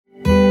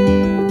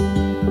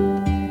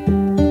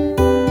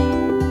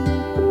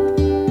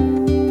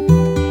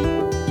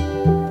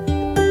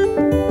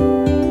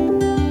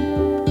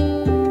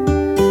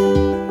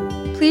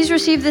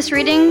receive this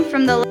reading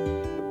from the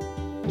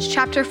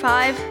chapter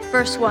 5,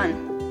 verse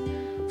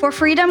 1. For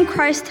freedom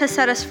Christ has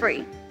set us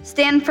free.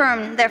 Stand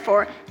firm,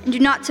 therefore, and do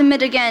not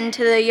submit again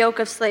to the yoke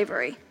of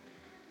slavery.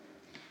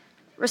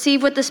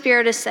 Receive what the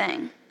Spirit is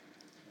saying.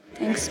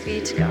 Thanks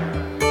be to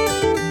God.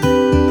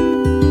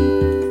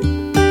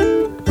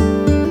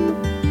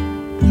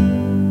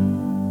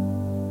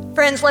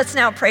 Friends, let's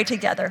now pray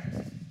together.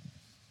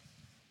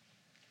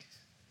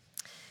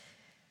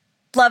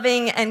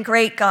 Loving and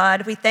great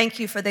God, we thank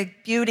you for the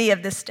beauty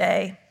of this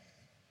day.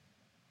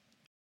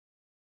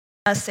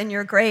 Us in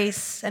your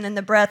grace and in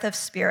the breath of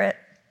Spirit.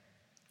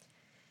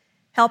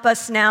 Help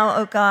us now,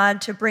 O God,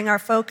 to bring our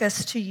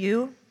focus to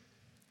you.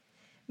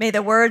 May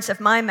the words of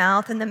my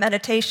mouth and the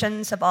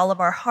meditations of all of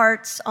our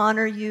hearts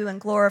honor you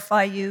and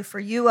glorify you, for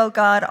you, O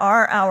God,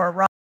 are our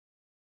rock.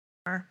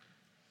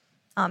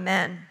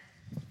 Amen.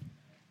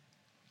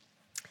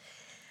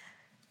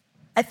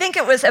 I think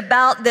it was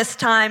about this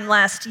time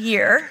last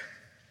year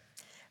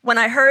when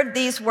I heard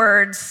these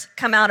words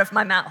come out of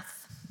my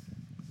mouth.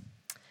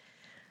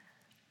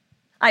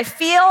 I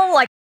feel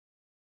like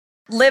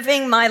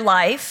living my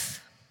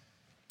life,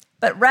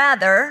 but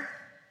rather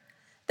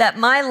that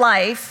my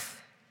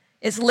life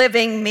is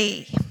living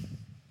me.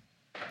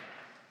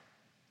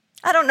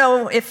 I don't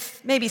know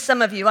if maybe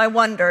some of you, I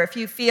wonder if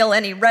you feel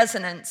any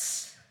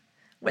resonance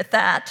with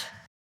that.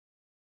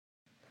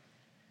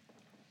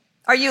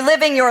 Are you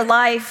living your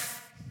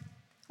life,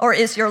 or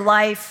is your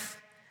life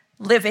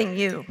living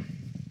you?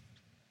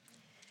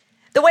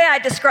 The way I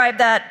describe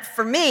that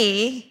for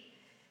me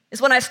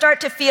is when I start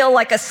to feel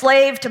like a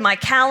slave to my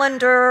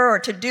calendar or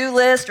to-do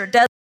list or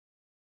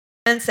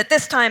deadlines. At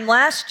this time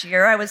last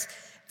year, I was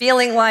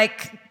feeling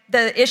like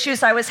the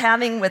issues I was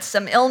having with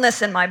some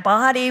illness in my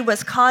body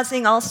was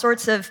causing all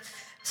sorts of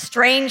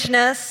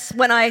strangeness.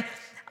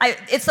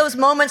 It's those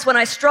moments when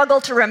I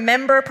struggle to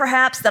remember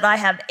perhaps that I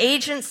have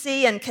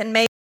agency and can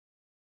make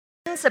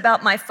decisions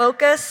about my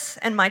focus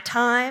and my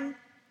time.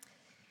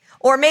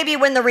 Or maybe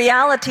when the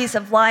realities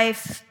of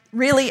life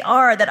really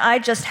are that I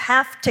just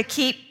have to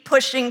keep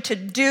pushing to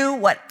do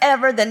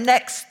whatever the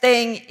next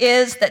thing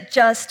is that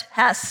just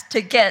has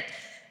to get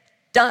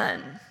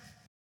done.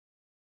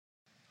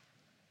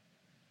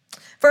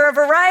 For a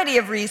variety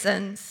of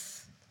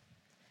reasons,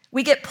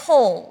 we get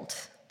pulled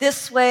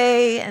this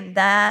way and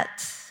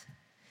that,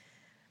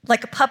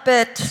 like a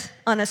puppet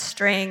on a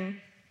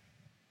string.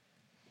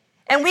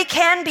 And we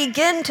can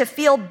begin to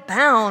feel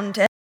bound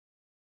and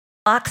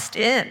boxed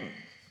in.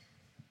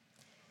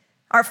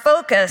 Our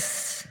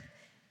focus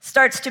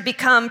starts to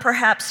become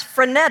perhaps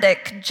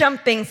frenetic,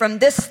 jumping from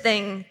this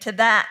thing to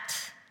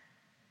that.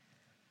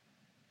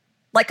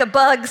 Like a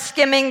bug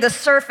skimming the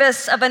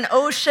surface of an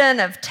ocean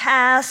of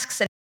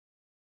tasks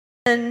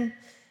and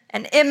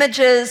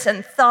images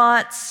and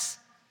thoughts,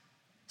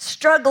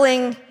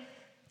 struggling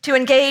to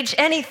engage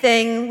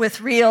anything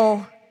with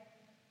real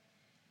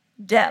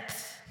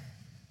depth.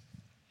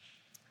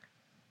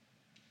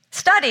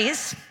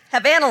 Studies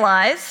have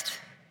analyzed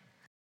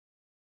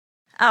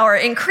our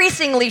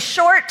increasingly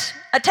short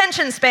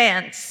attention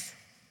spans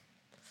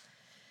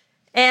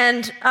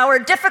and our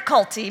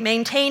difficulty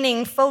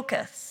maintaining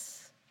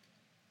focus.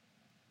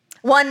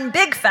 One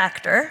big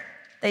factor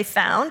they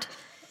found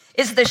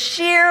is the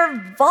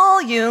sheer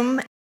volume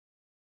and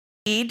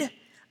speed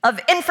of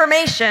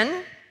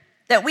information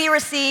that we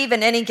receive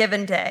in any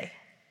given day.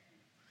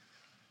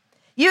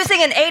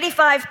 Using an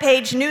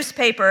 85-page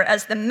newspaper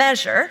as the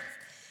measure,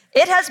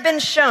 it has been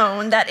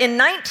shown that in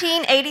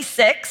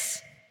 1986,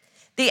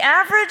 the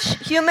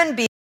average human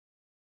being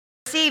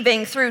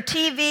receiving through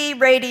TV,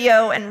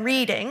 radio, and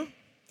reading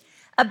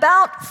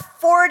about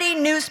 40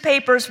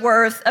 newspapers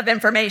worth of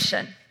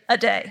information a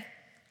day.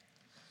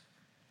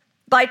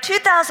 By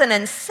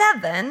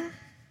 2007,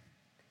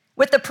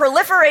 with the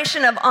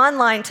proliferation of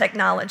online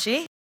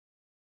technology,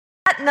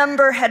 that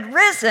number had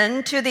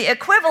risen to the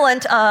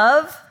equivalent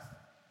of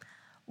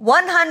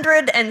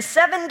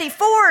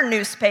 174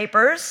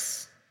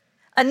 newspapers,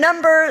 a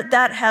number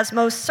that has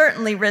most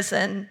certainly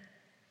risen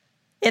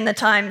in the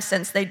time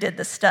since they did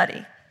the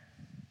study.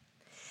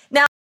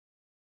 Now,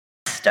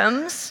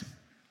 systems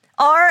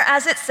are,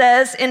 as it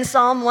says in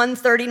Psalm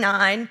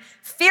 139,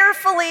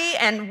 fearfully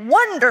and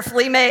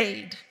wonderfully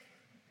made.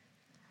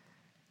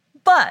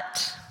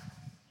 But,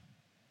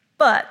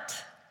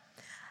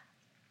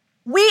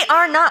 we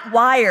are not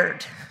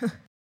wired to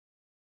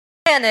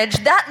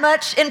manage that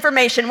much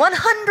information,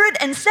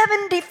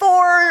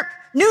 174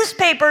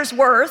 newspapers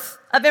worth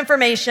of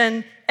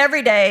information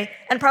every day,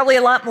 and probably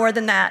a lot more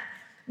than that.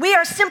 We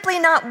are simply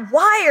not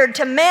wired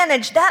to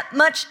manage that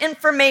much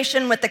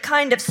information with the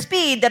kind of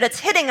speed that it's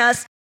hitting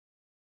us.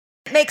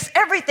 It makes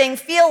everything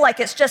feel like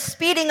it's just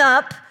speeding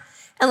up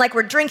and like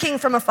we're drinking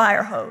from a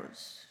fire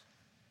hose.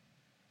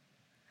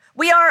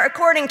 We are,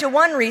 according to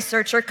one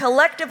researcher,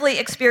 collectively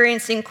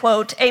experiencing,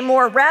 quote, a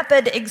more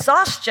rapid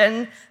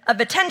exhaustion of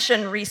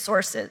attention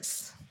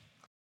resources.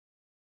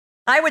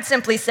 I would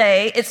simply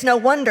say it's no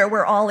wonder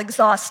we're all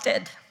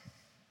exhausted.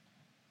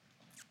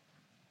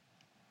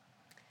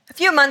 A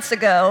few months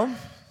ago,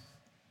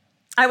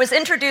 I was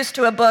introduced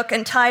to a book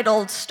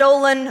entitled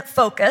Stolen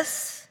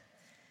Focus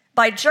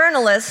by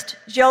journalist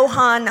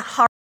Johann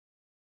Hari,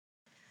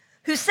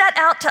 who set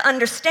out to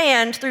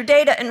understand through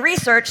data and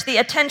research the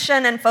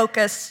attention and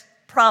focus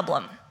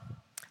problem.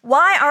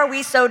 Why are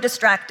we so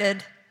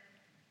distracted,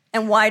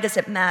 and why does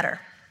it matter?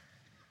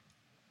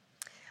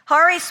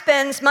 Hari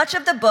spends much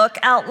of the book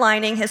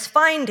outlining his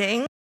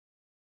findings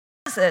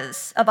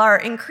of our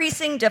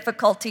increasing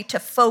difficulty to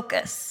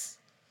focus,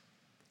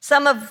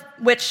 some of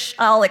which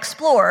I'll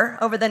explore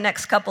over the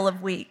next couple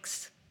of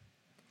weeks.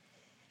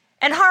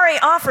 And Hari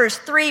offers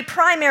 3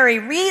 primary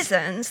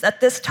reasons that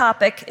this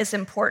topic is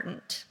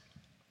important.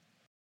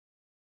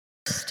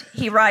 First,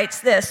 he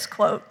writes this,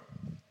 quote,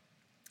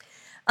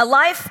 "A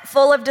life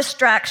full of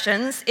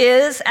distractions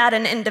is, at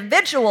an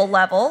individual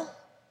level,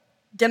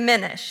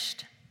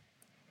 diminished.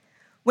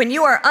 When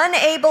you are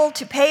unable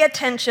to pay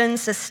attention,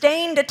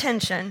 sustained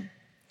attention,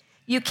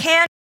 you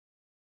can't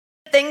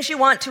do the things you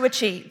want to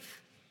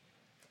achieve.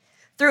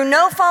 Through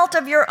no fault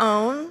of your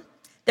own,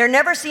 there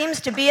never seems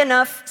to be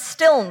enough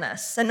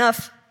stillness,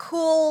 enough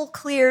cool,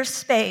 clear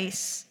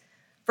space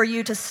for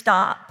you to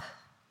stop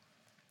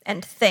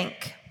and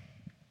think.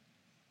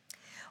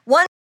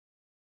 One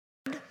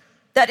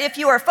that if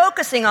you are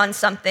focusing on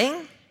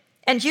something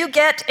and you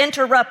get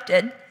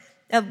interrupted,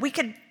 we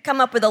could come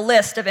up with a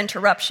list of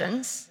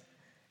interruptions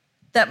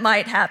that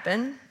might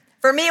happen.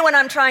 For me, when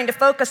I'm trying to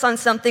focus on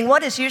something,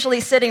 what is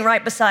usually sitting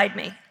right beside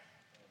me?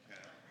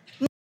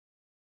 My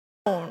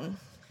phone.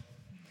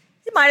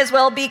 It might as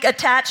well be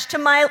attached to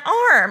my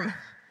arm.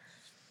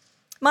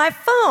 My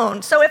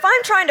phone. So if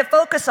I'm trying to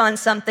focus on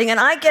something and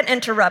I get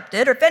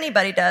interrupted, or if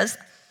anybody does,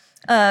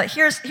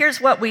 here's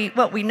what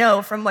we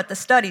know from what the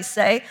studies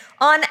say.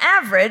 On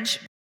average,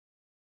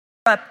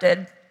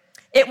 interrupted,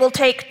 it will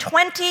take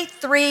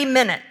 23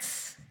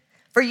 minutes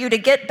for you to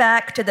get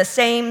back to the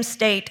same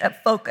state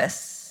of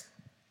focus.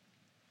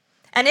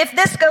 And if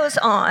this goes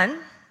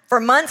on for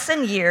months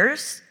and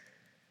years,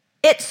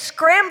 it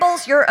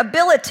scrambles your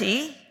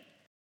ability,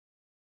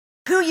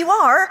 who you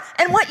are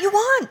and what you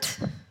want.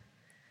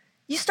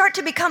 You start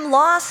to become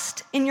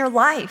lost in your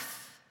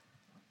life."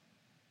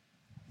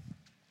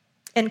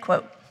 End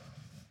quote.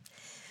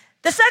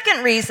 The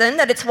second reason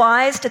that it's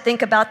wise to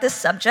think about this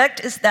subject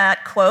is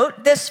that,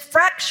 quote, "this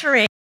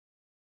fracturing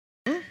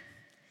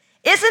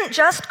isn't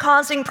just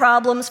causing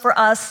problems for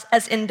us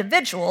as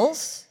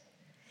individuals,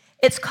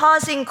 it's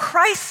causing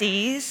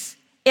crises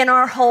in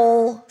our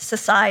whole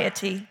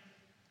society.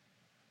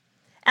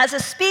 As a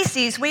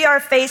species, we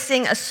are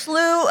facing a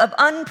slew of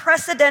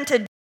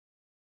unprecedented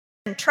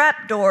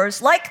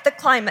trapdoors like the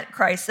climate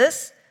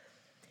crisis,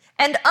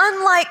 and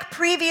unlike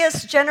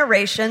previous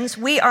generations,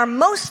 we are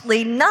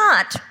mostly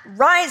not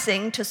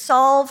rising to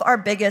solve our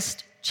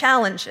biggest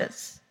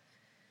challenges.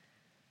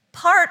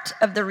 Part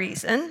of the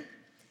reason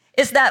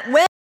is that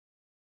when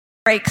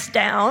it breaks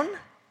down,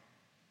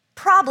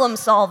 problem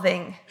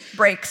solving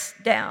breaks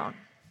down.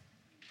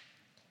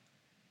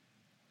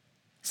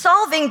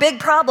 Solving big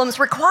problems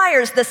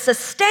requires the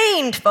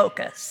sustained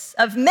focus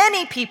of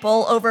many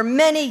people over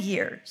many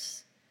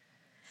years.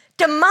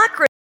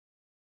 Democracy,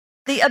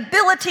 the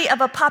ability of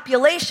a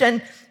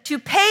population to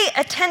pay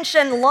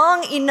attention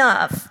long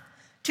enough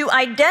to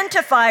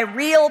identify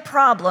real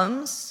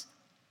problems,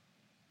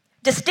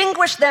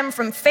 distinguish them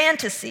from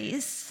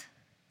fantasies,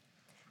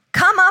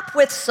 come up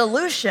with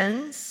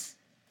solutions,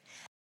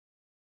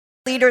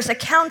 leaders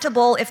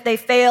accountable if they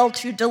fail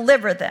to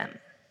deliver them.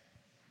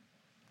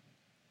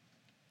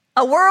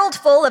 A world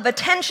full of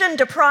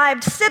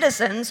attention-deprived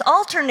citizens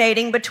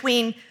alternating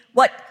between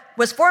what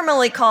was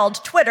formerly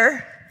called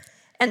Twitter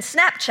and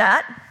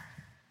Snapchat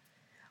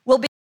will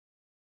be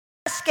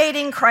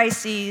cascading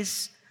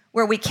crises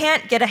where we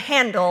can't get a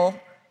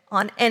handle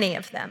on any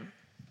of them."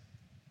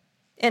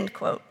 End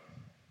quote.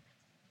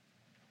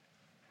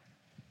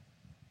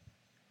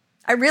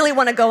 I really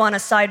want to go on a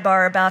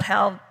sidebar about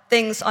how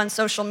things on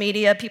social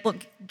media, people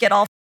get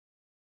all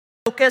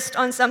focused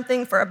on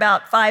something for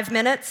about 5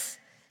 minutes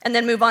and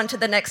then move on to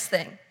the next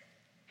thing.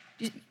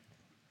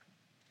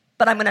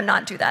 But I'm going to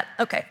not do that.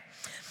 Okay.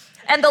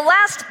 And the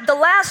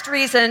last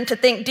reason to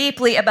think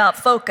deeply about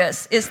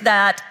focus is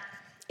that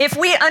if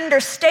we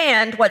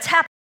understand what's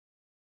happening,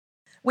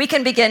 we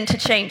can begin to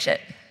change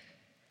it.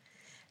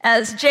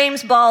 As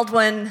James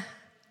Baldwin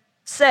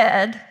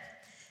said,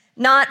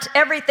 not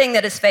everything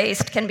that is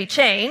faced can be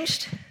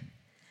changed,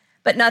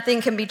 but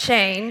nothing can be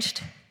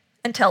changed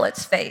until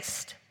it's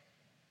faced.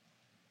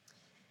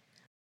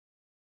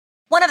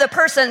 One of the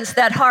persons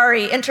that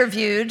Hari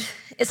interviewed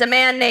is a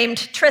man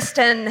named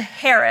Tristan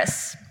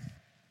Harris,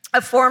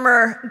 a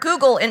former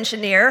Google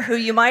engineer who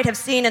you might have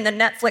seen in the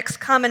Netflix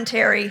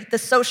commentary, The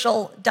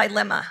Social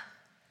Dilemma.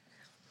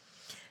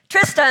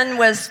 Tristan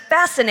was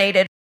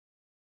fascinated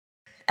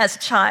as a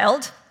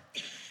child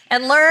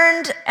and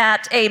learned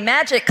at a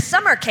magic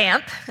summer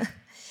camp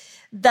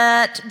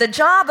that the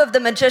job of the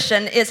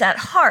magician is at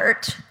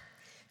heart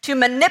to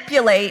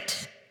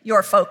manipulate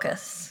your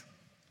focus.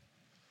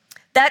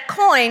 That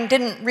coin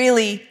didn't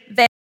really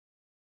vanish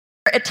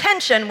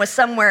attention was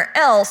somewhere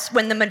else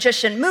when the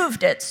magician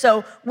moved it.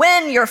 So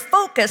when your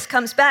focus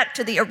comes back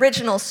to the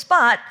original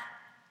spot,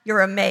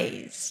 you're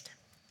amazed.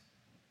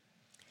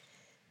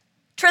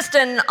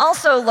 Tristan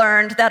also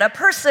learned that a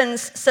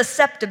person's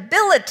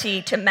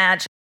susceptibility to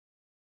magic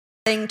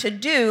has nothing to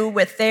do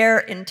with their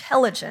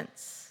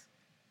intelligence.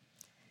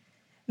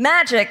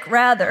 Magic,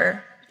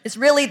 rather, is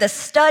really the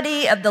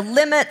study of the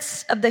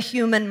limits of the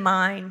human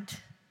mind.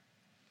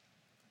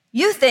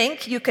 You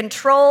think you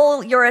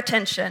control your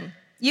attention.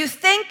 You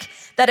think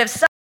that if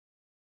something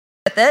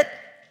with it,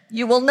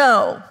 you will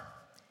know.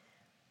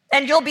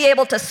 And you'll be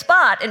able to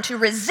spot and to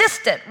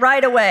resist it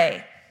right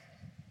away.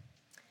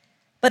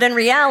 But in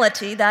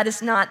reality, that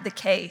is not the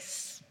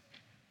case.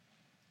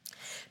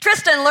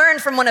 Tristan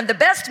learned from one of the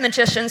best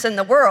magicians in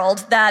the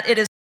world that it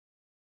is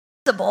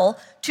possible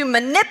to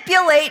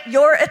manipulate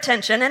your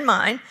attention and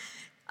mine,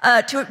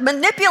 to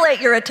manipulate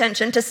your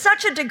attention to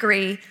such a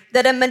degree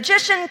that a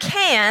magician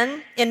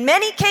can, in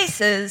many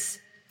cases,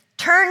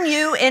 turn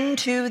you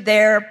into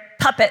their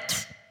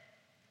puppet.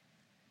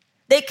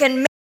 They can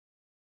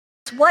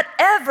make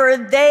whatever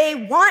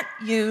they want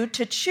you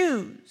to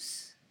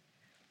choose,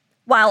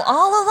 while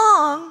all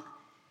along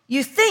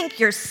you think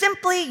you're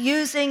simply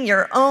using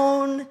your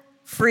own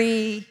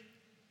free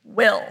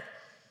will.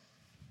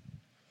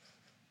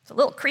 It's a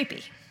little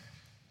creepy.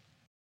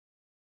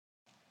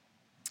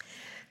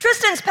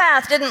 Tristan's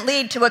path didn't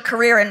lead to a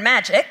career in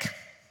magic,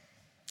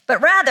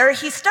 but rather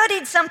he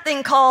studied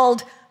something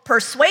called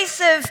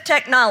persuasive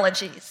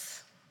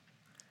technologies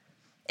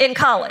in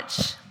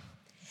college.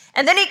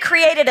 And then he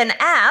created an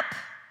app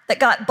that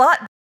got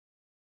bought.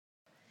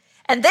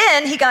 And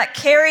then he got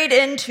carried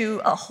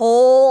into a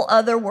whole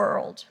other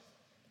world.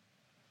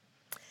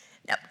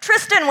 Now,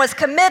 Tristan was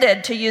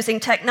committed to using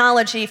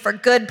technology for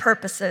good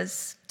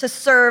purposes, to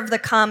serve the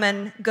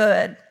common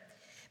good.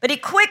 But he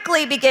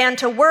quickly began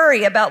to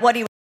worry about what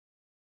he was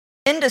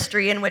doing in the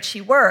industry in which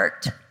he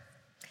worked.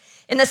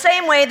 In the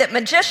same way that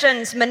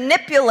magicians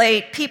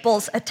manipulate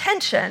people's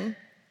attention,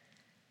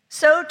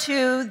 so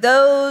too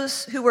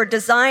those who were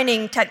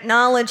designing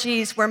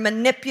technologies were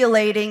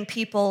manipulating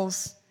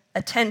people's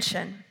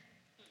attention.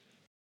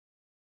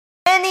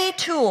 Any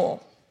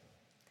tool,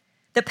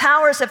 the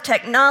powers of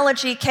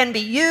technology can be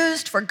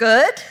used for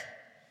good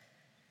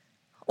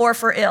or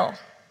for ill.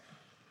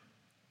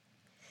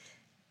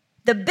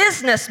 The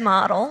business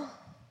model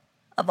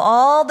of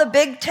all the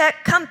big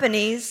tech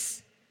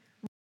companies,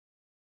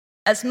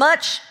 as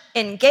much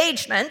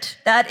engagement,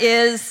 that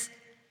is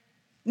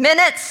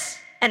minutes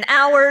and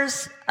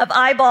hours of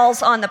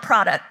eyeballs on the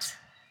product,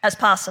 as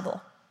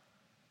possible.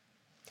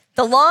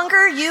 The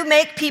longer you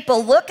make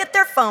people look at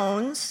their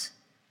phones,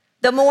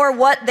 the more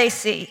what they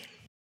see.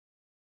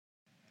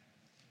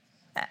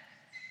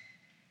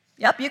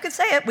 Yep, you can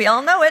say it. We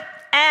all know it.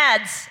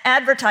 Ads,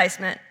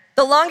 advertisement.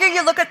 The longer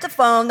you look at the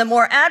phone, the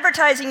more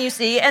advertising you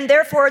see, and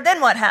therefore,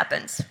 then what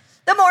happens?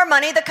 The more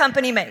money the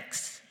company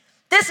makes.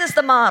 This is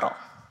the model.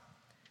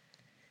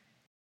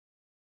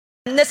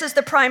 And this is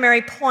the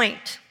primary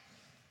point.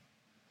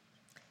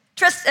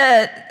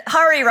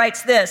 Hari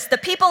writes this: the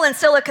people in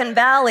Silicon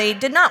Valley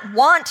did not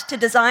want to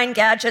design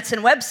gadgets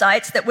and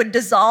websites that would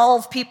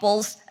dissolve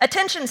people's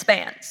attention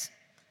spans.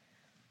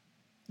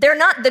 They're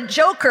not the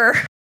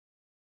Joker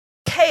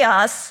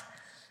chaos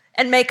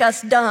and make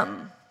us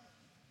dumb.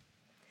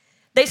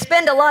 They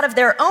spend a lot of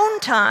their own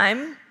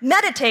time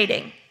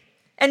meditating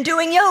and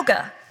doing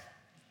yoga.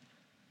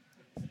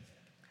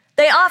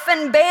 They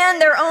often ban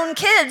their own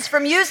kids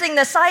from using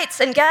the sites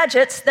and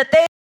gadgets that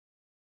they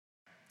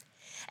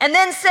and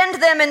then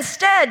send them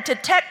instead to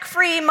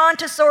tech-free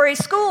Montessori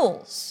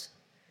schools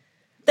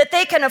that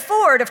they can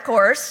afford, of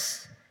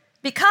course,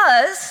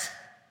 because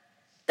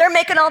they're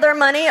making all their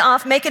money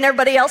off making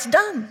everybody else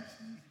dumb.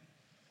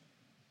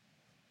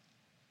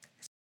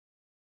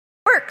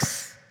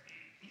 Works.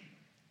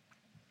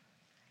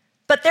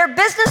 But their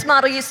business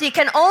model, you see,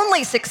 can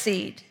only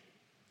succeed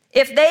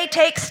if they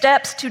take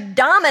steps to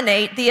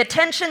dominate the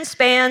attention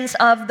spans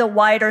of the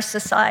wider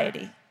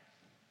society.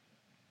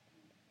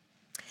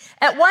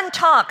 At one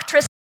talk,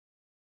 Tristan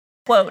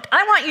quote,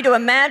 "I want you to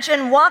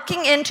imagine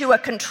walking into a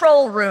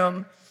control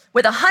room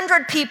with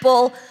 100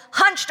 people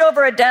hunched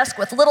over a desk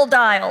with little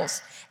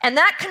dials, and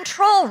that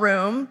control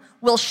room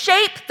will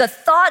shape the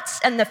thoughts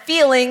and the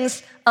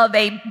feelings of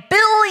 1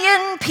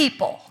 billion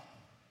people."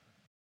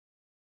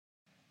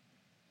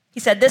 He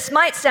said, "This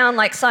might sound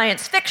like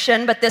science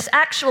fiction, but this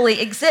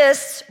actually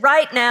exists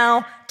right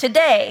now,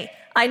 today.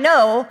 I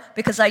know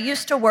because I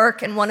used to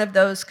work in one of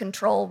those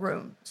control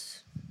rooms."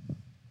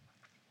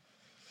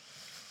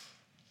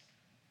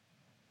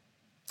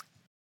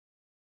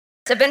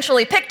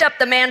 Eventually picked up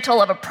the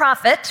mantle of a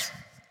prophet,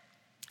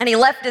 and he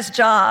left his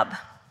job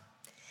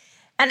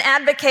and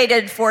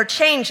advocated for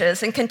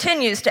changes and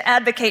continues to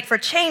advocate for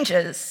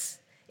changes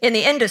in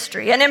the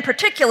industry, and in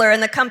particular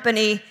in the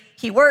company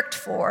he worked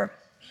for.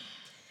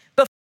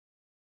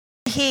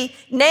 He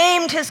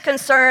named his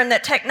concern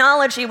that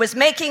technology was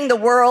making the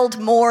world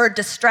more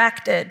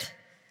distracted,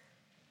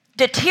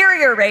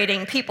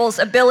 deteriorating people's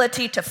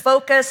ability to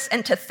focus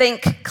and to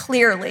think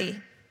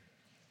clearly.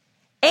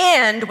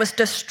 and was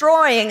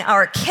destroying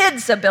our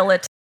kids'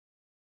 ability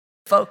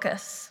to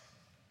focus.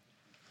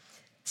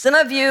 Some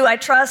of you, I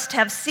trust,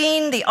 have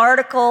seen the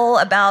article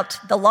about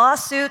the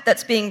lawsuit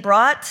that's being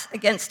brought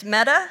against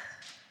Meta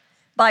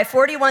by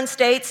 41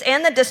 states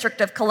and the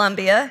District of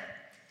Columbia,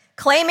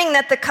 claiming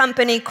that the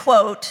company,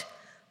 quote,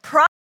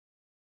 "profits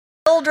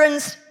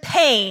children's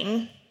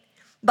pain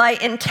by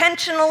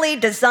intentionally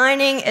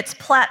designing its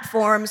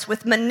platforms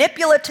with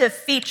manipulative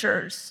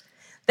features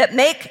that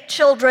make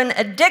children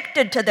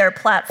addicted to their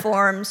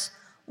platforms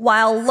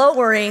while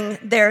lowering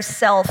their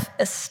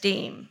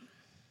self-esteem."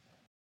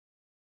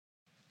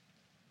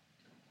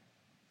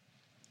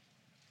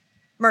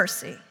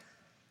 Mercy.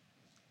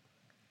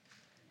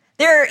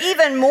 There are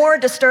even more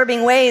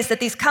disturbing ways that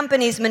these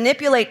companies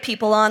manipulate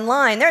people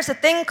online. There's a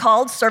thing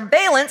called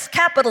surveillance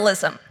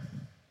capitalism,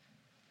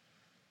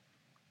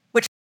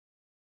 which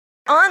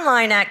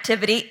online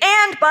activity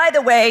and, by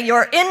the way,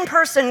 your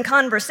in-person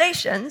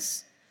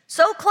conversations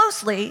so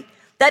closely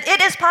that it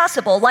is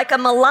possible, like a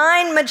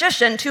malign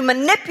magician, to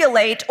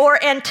manipulate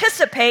or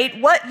anticipate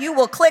what you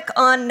will click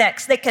on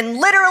next. They can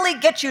literally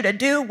get you to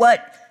do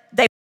what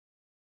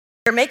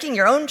you're making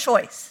your own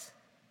choice.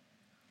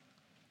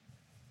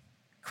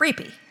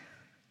 Creepy.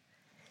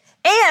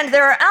 And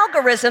there are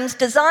algorithms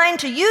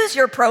designed to use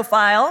your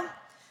profile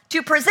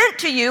to present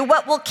to you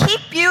what will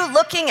keep you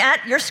looking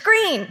at your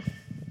screen.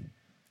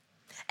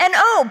 And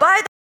oh, by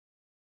the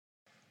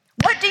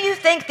way, what do you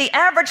think the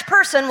average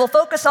person will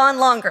focus on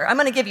longer? I'm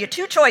going to give you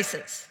two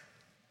choices.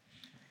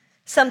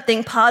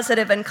 Something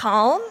positive and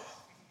calm,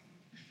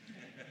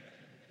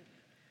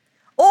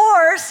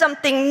 or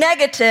something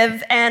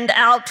negative and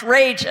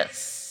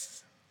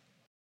outrageous.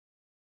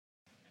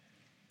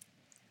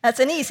 That's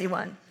an easy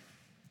one.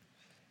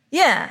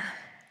 Yeah,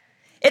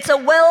 it's a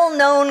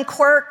well-known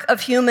quirk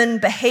of human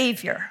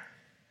behavior.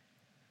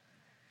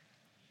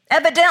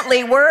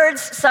 Evidently,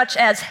 words such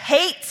as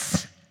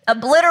hates,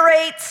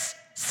 obliterates,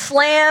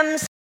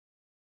 slams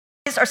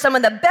are some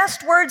of the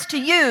best words to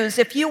use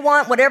if you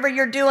want whatever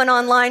you're doing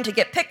online to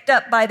get picked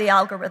up by the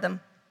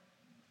algorithm.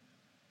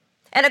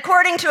 And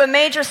according to a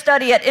major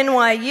study at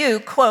NYU,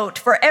 quote,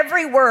 "For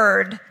every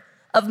word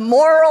of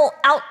moral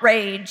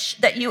outrage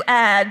that you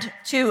add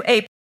to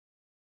a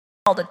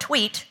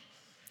tweet,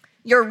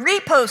 your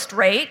repost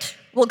rate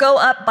will go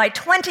up by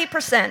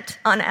 20%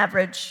 on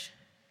average.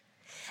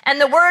 And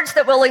the words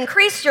that will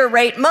increase your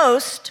rate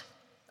most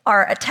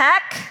are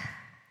attack,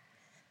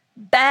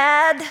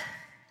 bad,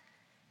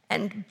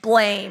 and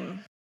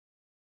blame."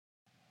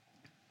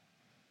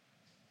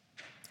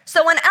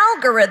 So an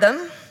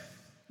algorithm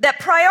that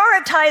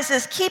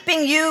prioritizes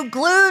keeping you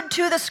glued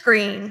to the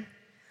screen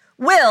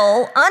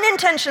will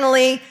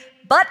unintentionally,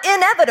 but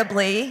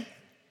inevitably,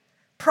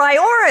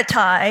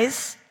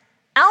 prioritize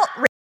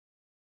outrage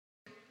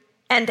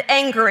and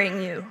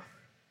angering you.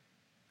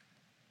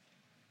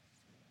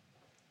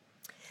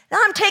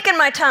 Now I'm taking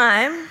my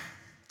time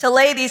to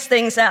lay these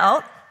things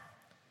out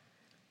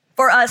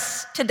for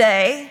us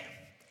today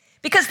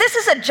because this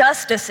is a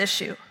justice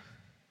issue.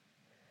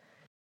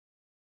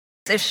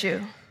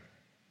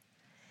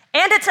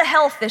 And it's a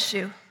health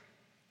issue.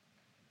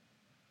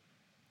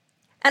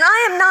 And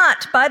I am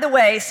not, by the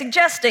way,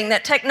 suggesting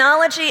that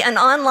technology and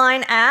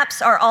online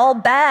apps are all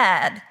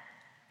bad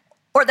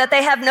or that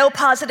they have no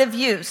positive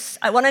use.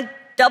 I want to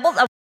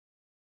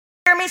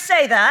hear me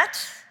say that.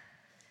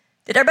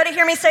 Did everybody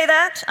hear me say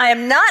that? I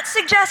am not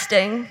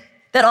suggesting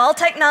that all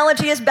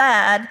technology is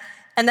bad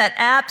and that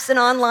apps and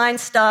online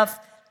stuff,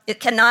 it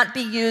cannot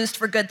be used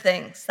for good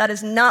things. That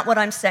is not what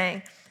I'm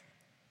saying.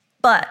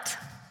 But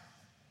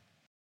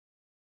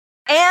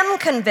I am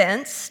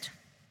convinced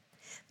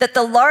that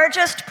the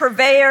largest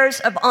purveyors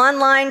of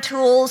online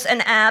tools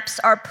and apps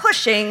are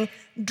pushing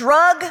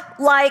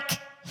drug-like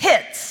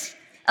hits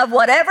of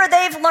whatever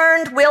they've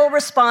learned we'll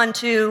respond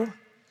to,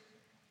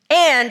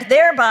 and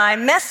thereby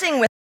messing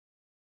with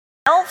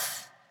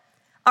health,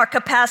 our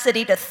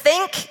capacity to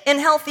think in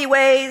healthy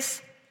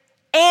ways,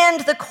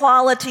 and the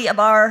quality of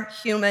our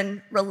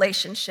human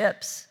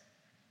relationships.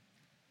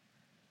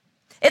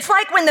 It's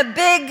like when the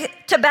big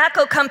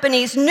tobacco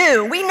companies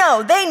knew,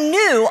 they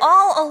knew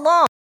all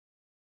along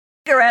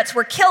cigarettes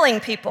were killing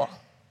people,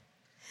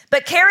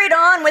 but carried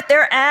on with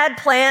their ad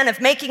plan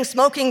of making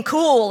smoking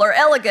cool or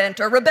elegant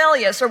or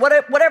rebellious or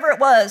whatever it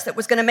was that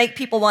was going to make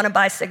people want to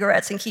buy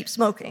cigarettes and keep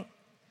smoking.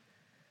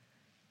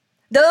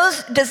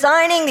 Those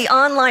designing the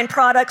online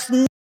products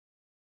know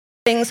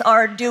things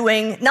are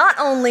doing not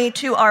only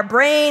to our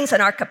brains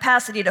and our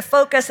capacity to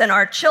focus and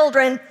our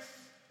children,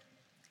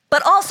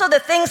 but also the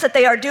things that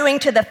they are doing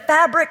to the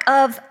fabric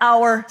of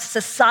our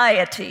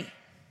society.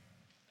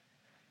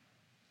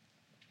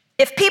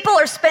 If people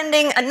are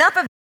spending enough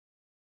of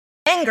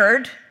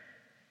angered,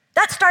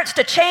 that starts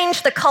to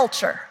change the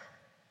culture.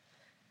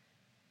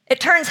 It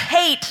turns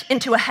hate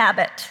into a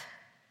habit.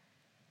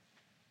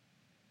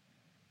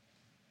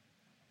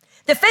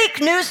 The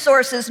fake news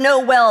sources know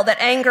well that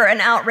anger and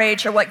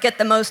outrage are what get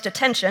the most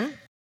attention,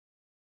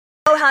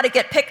 know how to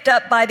get picked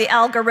up by the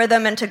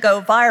algorithm and to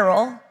go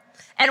viral,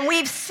 And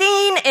we've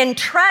seen in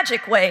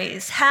tragic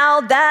ways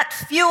how that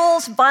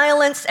fuels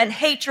violence and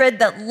hatred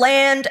that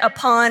land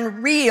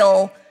upon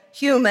real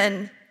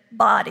human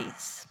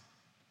bodies.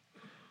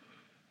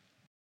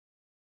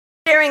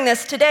 I'm sharing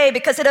this today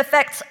because it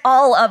affects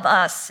all of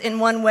us in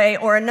one way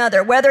or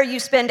another, whether you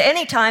spend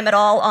any time at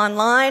all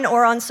online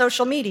or on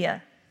social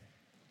media.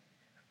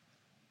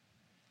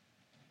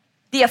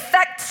 The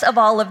effects of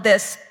all of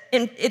this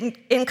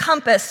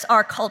encompass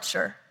our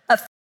culture,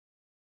 affect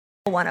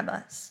one of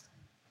us.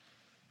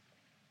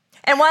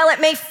 And while it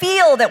may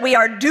feel that we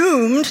are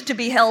doomed to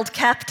be held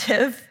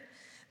captive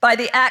by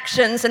the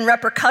actions and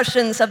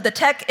repercussions of the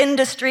tech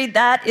industry,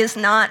 that is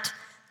not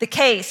the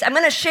case. I'm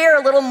going to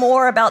share a little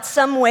more about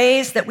some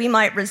ways that we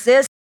might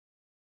resist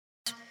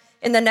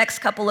in the next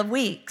couple of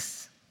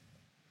weeks.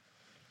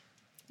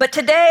 But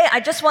today, I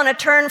just want to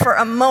turn for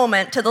a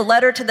moment to the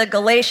letter to the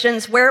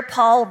Galatians, where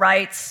Paul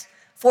writes,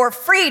 "For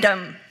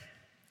freedom,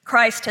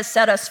 Christ has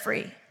set us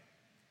free.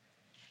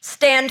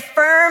 Stand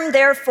firm,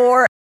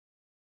 therefore,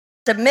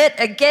 submit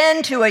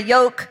again to a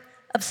yoke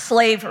of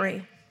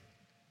slavery."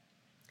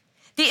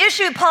 The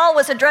issue Paul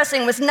was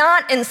addressing was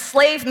not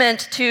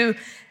enslavement to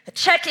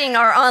checking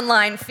our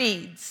online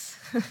feeds,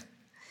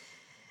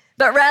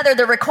 but rather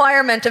the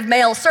requirement of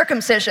male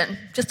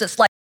circumcision, just a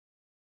slight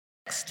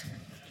text.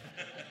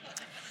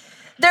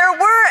 There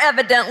were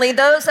evidently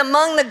those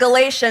among the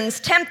Galatians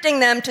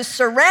tempting them to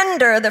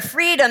surrender the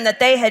freedom that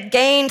they had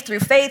gained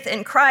through faith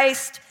in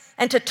Christ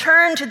and to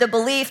turn to the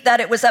belief that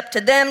it was up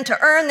to them to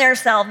earn their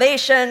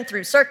salvation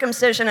through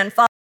circumcision and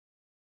follow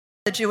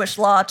the Jewish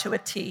law to a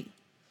T.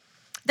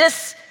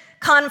 This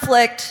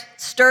conflict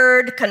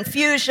stirred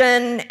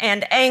confusion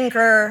and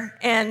anger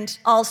and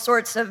all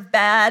sorts of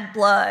bad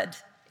blood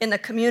in the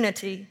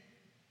community.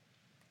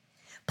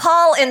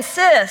 Paul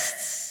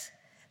insists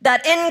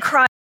that in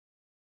Christ,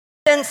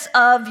 the evidence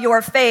of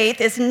your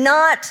faith is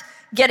not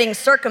getting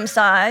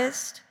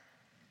circumcised,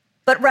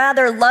 but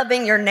rather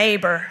loving your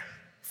neighbor.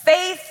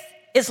 Faith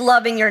is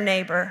loving your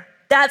neighbor.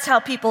 That's how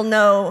people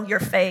know your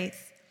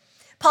faith.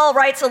 Paul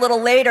writes a little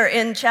later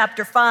in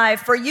chapter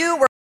 5, "For you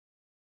were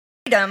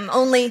freedom,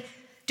 only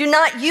do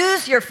not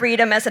use your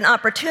freedom as an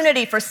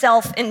opportunity for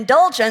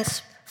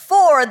self-indulgence,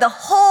 for the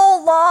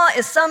whole law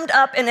is summed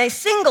up in a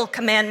single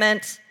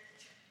commandment: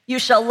 you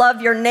shall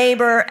love your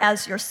neighbor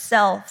as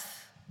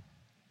yourself."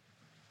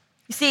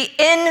 You see,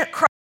 in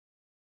Christ,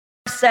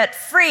 we are set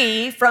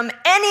free from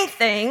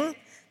anything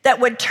that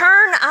would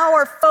turn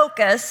our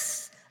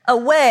focus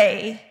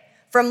away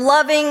from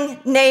loving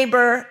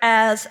neighbor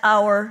as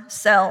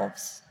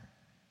ourselves.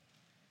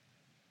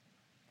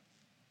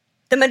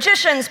 The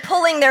magicians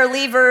pulling their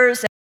levers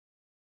and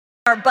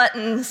our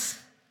buttons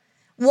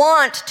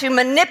want to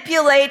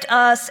manipulate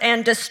us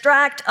and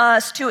distract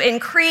us to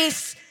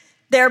increase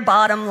their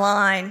bottom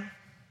line.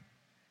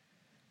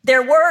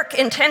 Their work,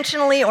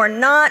 intentionally or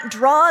not,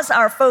 draws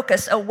our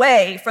focus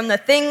away from the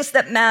things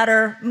that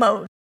matter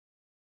most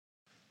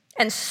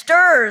and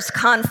stirs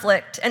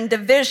conflict and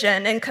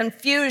division and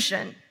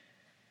confusion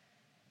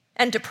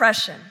and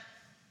depression.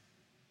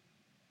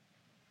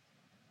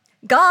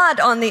 God,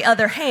 on the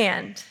other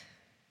hand,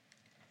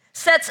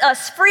 sets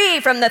us free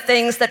from the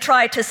things that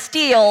try to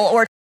steal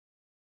or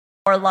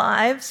our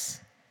lives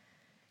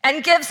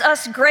and gives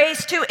us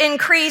grace to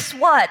increase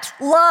what?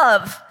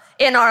 Love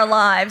in our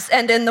lives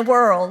and in the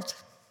world.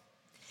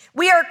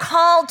 We are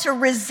called to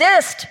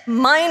resist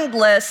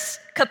mindless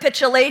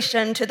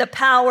capitulation to the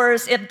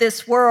powers of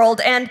this world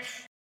and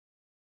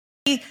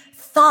be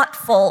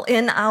thoughtful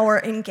in our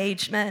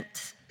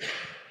engagement,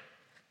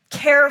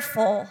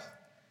 careful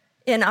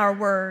in our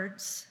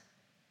words,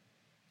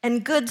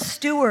 and good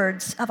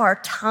stewards of our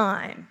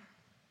time.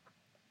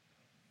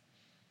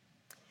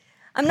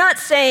 I'm not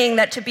saying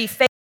that to be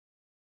faithful,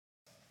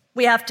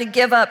 we have to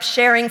give up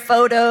sharing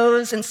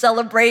photos and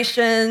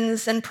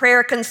celebrations and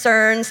prayer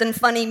concerns and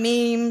funny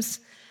memes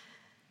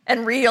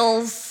and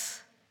reels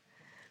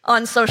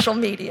on social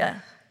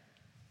media.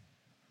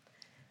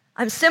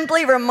 I'm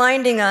simply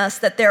reminding us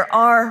that there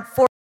are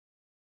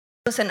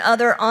forces and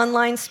other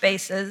online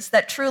spaces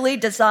that truly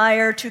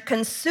desire to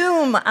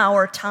consume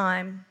our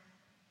time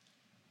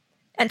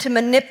and to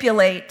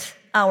manipulate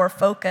our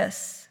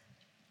focus.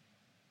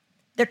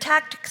 Their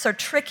tactics are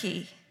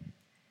tricky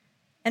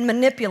and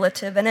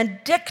manipulative and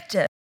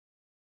addictive.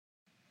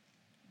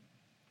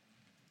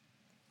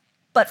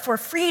 But for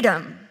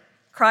freedom,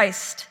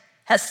 Christ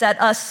has set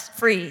us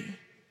free.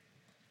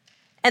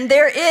 And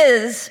there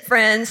is,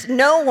 friends,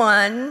 no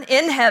one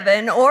in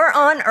heaven or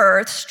on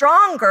earth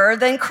stronger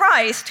than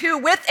Christ, who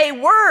with a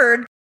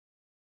word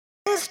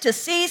to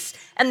cease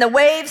and the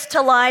waves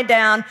to lie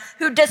down,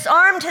 who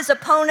disarmed his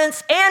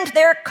opponents and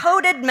their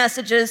coded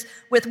messages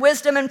with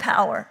wisdom and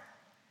power.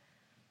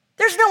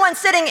 There's no one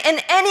sitting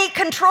in any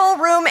control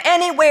room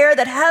anywhere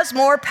that has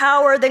more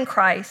power than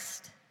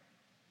Christ.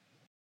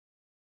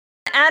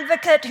 An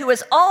advocate who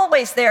is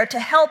always there to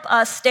help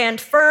us stand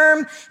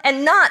firm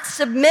and not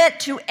submit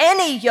to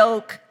any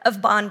yoke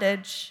of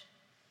bondage.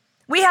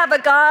 We have a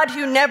God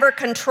who never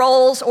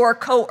controls or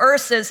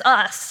coerces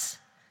us,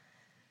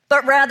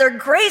 but rather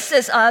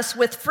graces us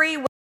with free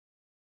will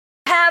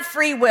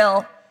free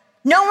will.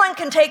 No one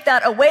can take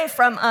that away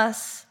from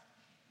us.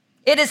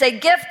 It is a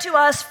gift to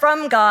us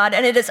from God,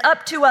 and it is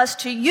up to us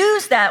to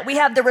use that. We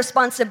have the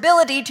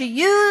responsibility to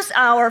use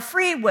our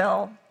free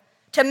will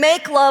to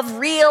make love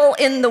real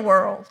in the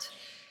world.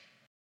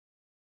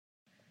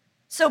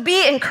 So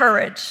be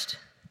encouraged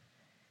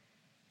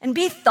and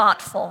be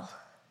thoughtful.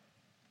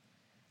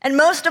 And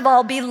most of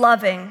all, be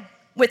loving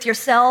with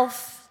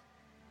yourself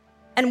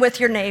and with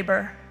your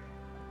neighbor.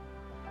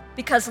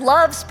 Because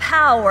love's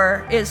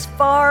power is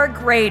far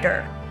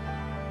greater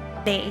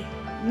than the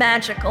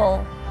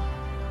magical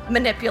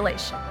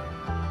manipulation.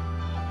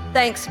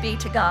 Thanks be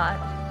to God.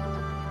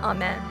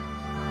 Amen.